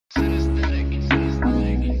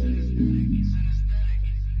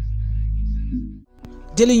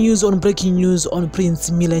Daily news on breaking news on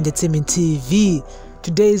Prince Miller Entertainment TV.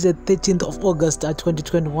 Today is the 13th of August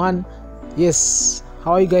 2021. Yes,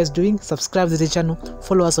 how are you guys doing? Subscribe to the channel,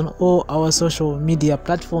 follow us on all our social media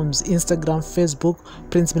platforms: Instagram, Facebook,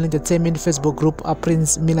 Prince Miller Entertainment, Facebook group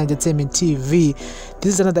Prince Miller Entertainment TV.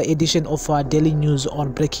 This is another edition of our daily news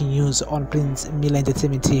on breaking news on Prince Miller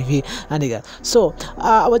Entertainment TV. And so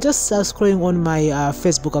I was just scrolling on my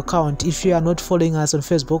Facebook account. If you are not following us on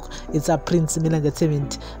Facebook, it's Prince Miller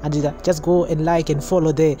Entertainment, and just go and like and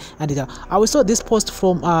follow there. And I saw this post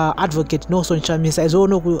from advocate Chamisa. As you all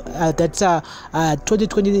know, that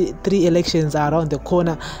 2023 elections are around the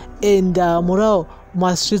corner, and morale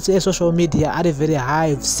must streets and social media are very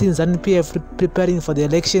high. We've seen ZANU-PF preparing for the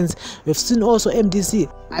elections. We've seen also MDC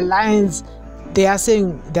Alliance. They are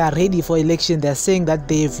saying they are ready for election. They are saying that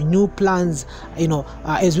they have new plans,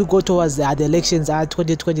 as we go towards the elections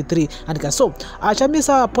 2023. And so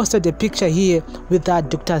Chamisa posted a picture here with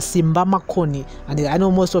Dr. Simba Makoni, and I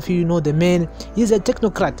know most of you know the man. He's a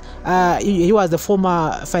technocrat. He was the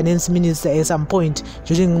former finance minister at some point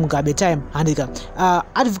during Mugabe time. And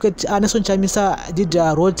advocate Nelson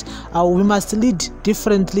Chamisa wrote, "We must lead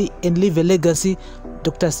differently and leave a legacy."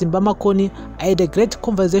 Dr. Simba Makoni, I had a great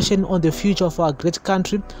conversation on the future of our great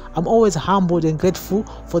country. I'm always humbled and grateful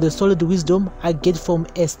for the solid wisdom I get from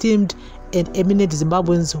esteemed and eminent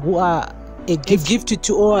Zimbabweans who are a gift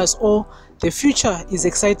to all us all. The future is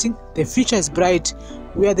exciting. The future is bright.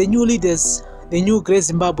 We are the new leaders, the new great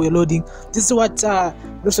Zimbabwe loading. This is what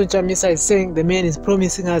Nelson Chamisa is saying. The man is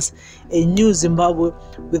promising us a new Zimbabwe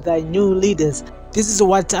with new leaders. This is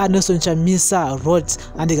what Nelson Chamisa wrote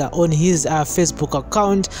and on his Facebook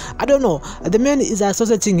account. I don't know. The man is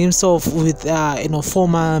associating himself with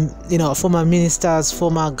former ministers,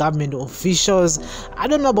 former government officials. I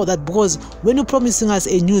don't know about that, because when you're promising us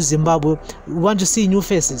a new Zimbabwe, we want to see new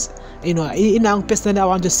faces. Personally, I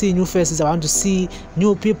want to see new faces. I want to see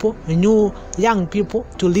new people, new young people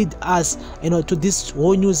to lead us, to this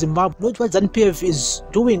whole new Zimbabwe. Not what ZANU-PF is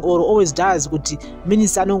doing or always does.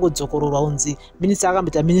 Minister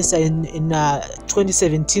Minister in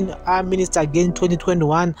 2017, minister again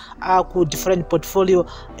 2021, different portfolio.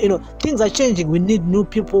 Things are changing. We need new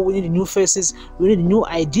people, we need new faces, we need new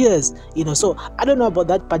ideas. So I don't know about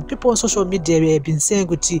that, but people on social media have been saying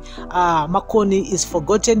Makoni is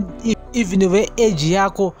forgotten. Even if age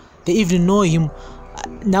yako, they even know him.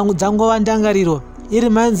 He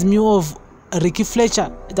reminds me of Ricky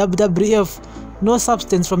Fletcher, WWF. No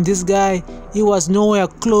substance from this guy. He was nowhere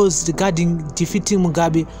close regarding defeating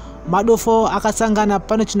Mugabe. Madofo akasangana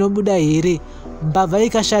pano chinobuda here. Mbava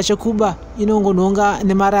ikashasha kuba inongononga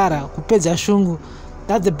nemarara kupedza shungu.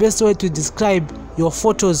 That's the best way to describe your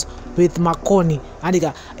photos with Makoni. And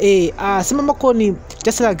Simba Makoni,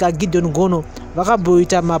 just like Gideon Gono,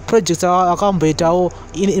 vakaboita ma projects akamboitawo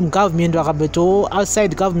in government, vakaboitawo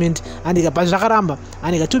outside government, and zvakaramba.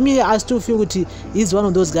 And to me, I still feel that he's one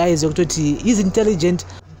of those guys. He's intelligent,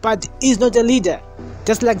 but he's not a leader.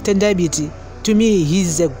 Just like Tendabiti, to me,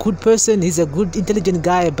 he's a good person. He's a good, intelligent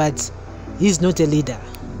guy, but he's not a leader.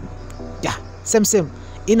 Yeah, same.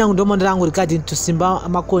 Regarding to Simba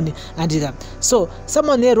Makoni. And so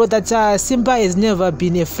someone here wrote that Simba has never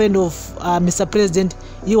been a friend of Mr. President.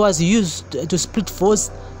 He was used to split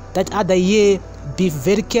votes that other year. Be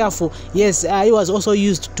very careful. Yes, he was also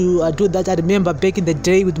used to do that. I remember back in the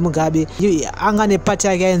day with Mugabe. Angane party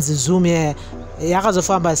against Zoom here.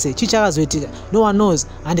 No one knows.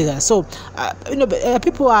 And so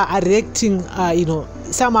people are reacting.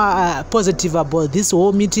 Some are positive about this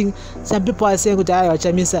whole meeting. Some people are saying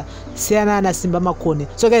Chamisa Siana na Simba Makoni.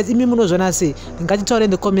 So guys, if you know what I say, in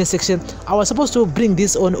the comment section. I was supposed to bring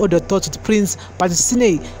this on Audio Thoughts with Prince, but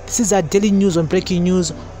this is a daily news on breaking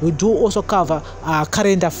news. We do also cover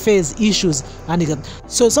current affairs issues. And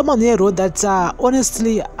so someone here wrote that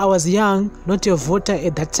honestly, I was young, not a voter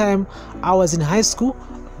at that time. I was in high school,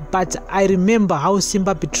 but I remember how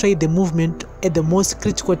Simba betrayed the movement at the most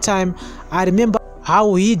critical time. I remember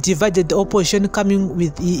how he divided the opposition, coming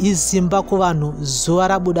with his Simba Kovano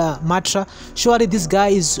Zoarabuda Matra. Surely this guy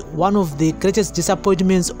is one of the greatest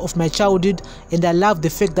disappointments of my childhood, and I love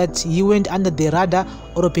the fact that he went under the radar,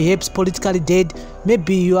 or perhaps politically dead.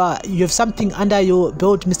 Maybe you have something under your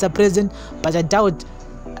belt, Mr. President, but I doubt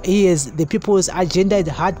he has the people's agenda at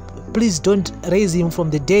heart. Please don't raise him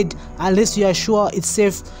from the dead unless you are sure it's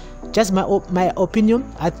safe. Just my opinion.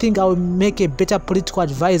 I think I will make a better political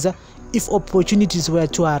advisor if opportunities were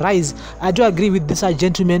to arise. I do agree with this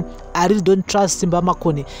gentleman. I really don't trust Simba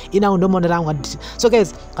Makoni. So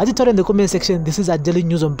guys, as you told in the comment section, this is a daily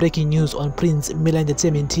news on breaking news on Prince Miller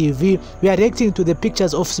Entertainment TV. We are reacting to the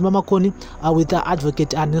pictures of Simba Makoni with the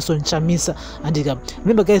advocate Nelson Chamisa. And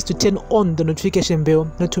remember guys to turn on the notification bell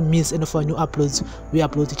not to miss any of our new uploads. We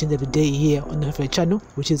upload each and every day here on the channel,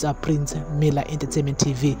 which is Prince Miller Entertainment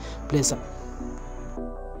TV. Bless up.